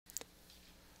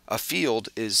A field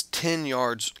is 10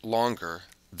 yards longer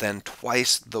than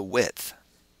twice the width.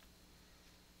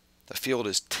 The field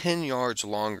is 10 yards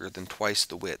longer than twice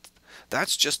the width.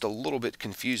 That's just a little bit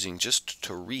confusing just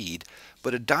to read,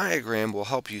 but a diagram will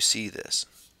help you see this.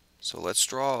 So let's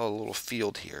draw a little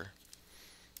field here.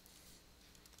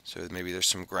 So maybe there's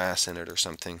some grass in it or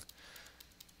something.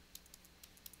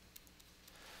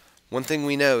 One thing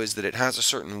we know is that it has a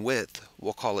certain width,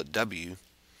 we'll call it W,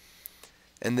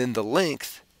 and then the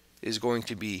length is going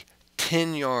to be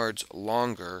 10 yards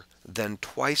longer than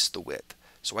twice the width.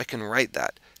 So I can write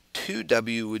that.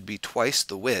 2W would be twice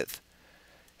the width,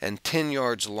 and 10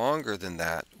 yards longer than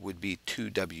that would be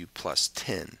 2W plus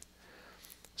 10.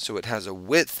 So it has a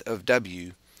width of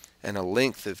W and a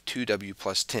length of 2W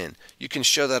plus 10. You can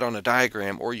show that on a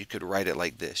diagram, or you could write it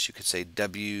like this. You could say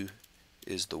W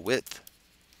is the width,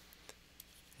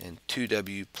 and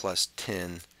 2W plus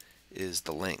 10 is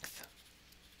the length.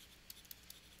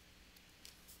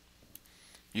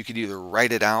 You could either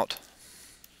write it out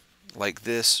like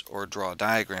this or draw a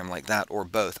diagram like that, or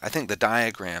both. I think the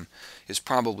diagram is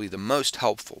probably the most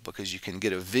helpful because you can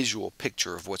get a visual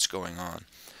picture of what's going on.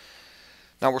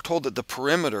 Now we're told that the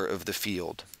perimeter of the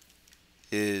field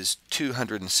is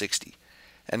 260.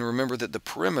 And remember that the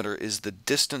perimeter is the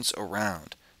distance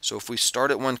around. So if we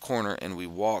start at one corner and we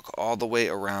walk all the way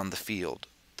around the field,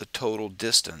 the total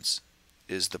distance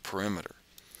is the perimeter.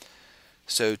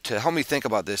 So to help me think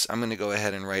about this, I'm going to go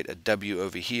ahead and write a W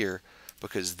over here,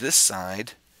 because this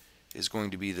side is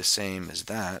going to be the same as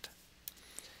that.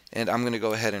 And I'm going to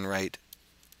go ahead and write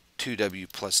 2W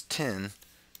plus 10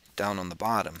 down on the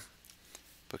bottom,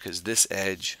 because this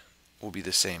edge will be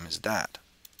the same as that.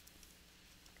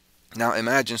 Now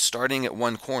imagine starting at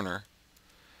one corner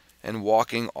and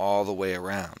walking all the way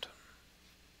around.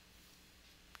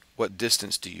 What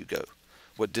distance do you go?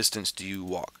 What distance do you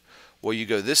walk? Well, you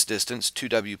go this distance,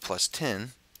 2W plus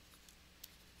 10,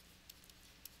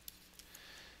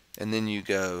 and then you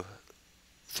go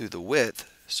through the width,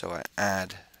 so I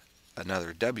add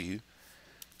another W,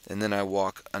 and then I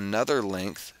walk another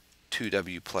length,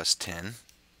 2W plus 10,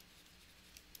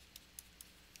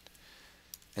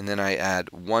 and then I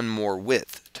add one more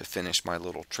width to finish my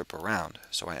little trip around,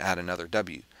 so I add another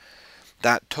W.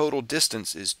 That total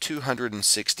distance is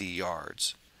 260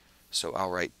 yards, so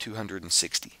I'll write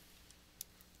 260.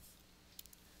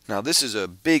 Now this is a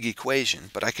big equation,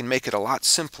 but I can make it a lot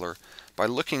simpler by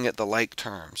looking at the like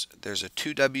terms. There's a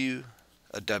 2W,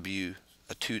 a W,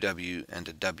 a 2W, and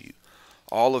a W.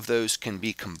 All of those can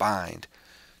be combined.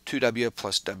 2W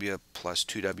plus W plus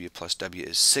 2W plus W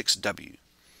is 6W.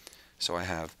 So I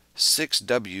have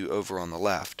 6W over on the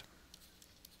left.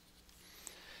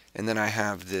 And then I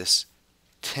have this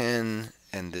 10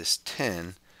 and this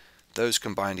 10. Those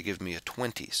combine to give me a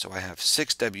 20. So I have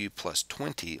 6W plus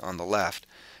 20 on the left,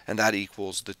 and that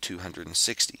equals the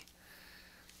 260.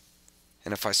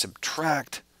 And if I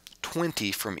subtract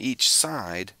 20 from each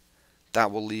side,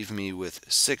 that will leave me with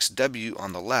 6W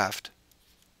on the left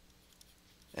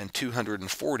and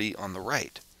 240 on the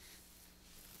right.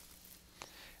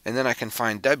 And then I can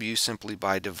find W simply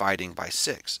by dividing by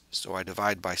 6. So I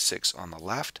divide by 6 on the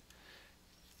left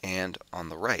and on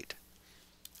the right.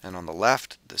 And on the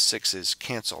left, the 6's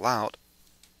cancel out,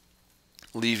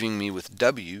 leaving me with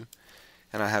W,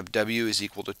 and I have W is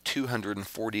equal to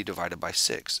 240 divided by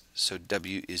 6. So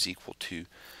W is equal to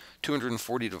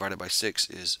 240 divided by 6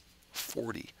 is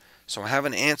 40. So I have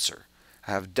an answer.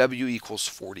 I have W equals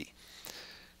 40.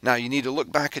 Now you need to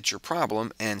look back at your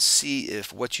problem and see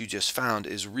if what you just found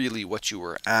is really what you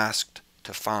were asked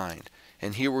to find.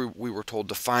 And here we were told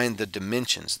to find the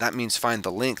dimensions. That means find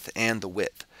the length and the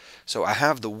width. So I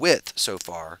have the width so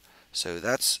far, so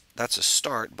that's a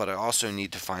start, but I also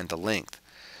need to find the length.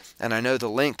 And I know the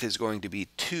length is going to be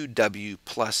 2W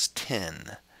plus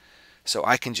 10. So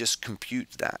I can just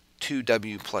compute that,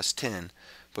 2W plus 10,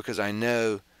 because I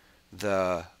know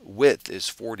the width is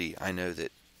 40. I know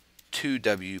that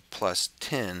 2W plus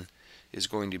 10 is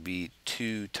going to be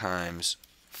 2 times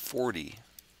 40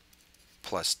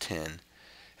 plus 10,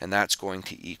 and that's going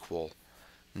to equal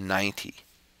 90.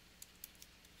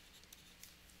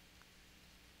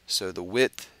 So the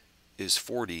width is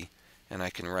 40, and I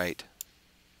can write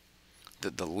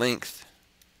that the length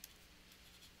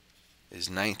is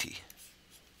 90.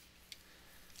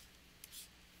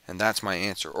 And that's my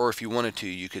answer. Or if you wanted to,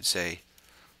 you could say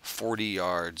 40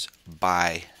 yards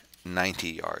by 90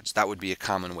 yards. That would be a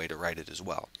common way to write it as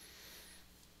well.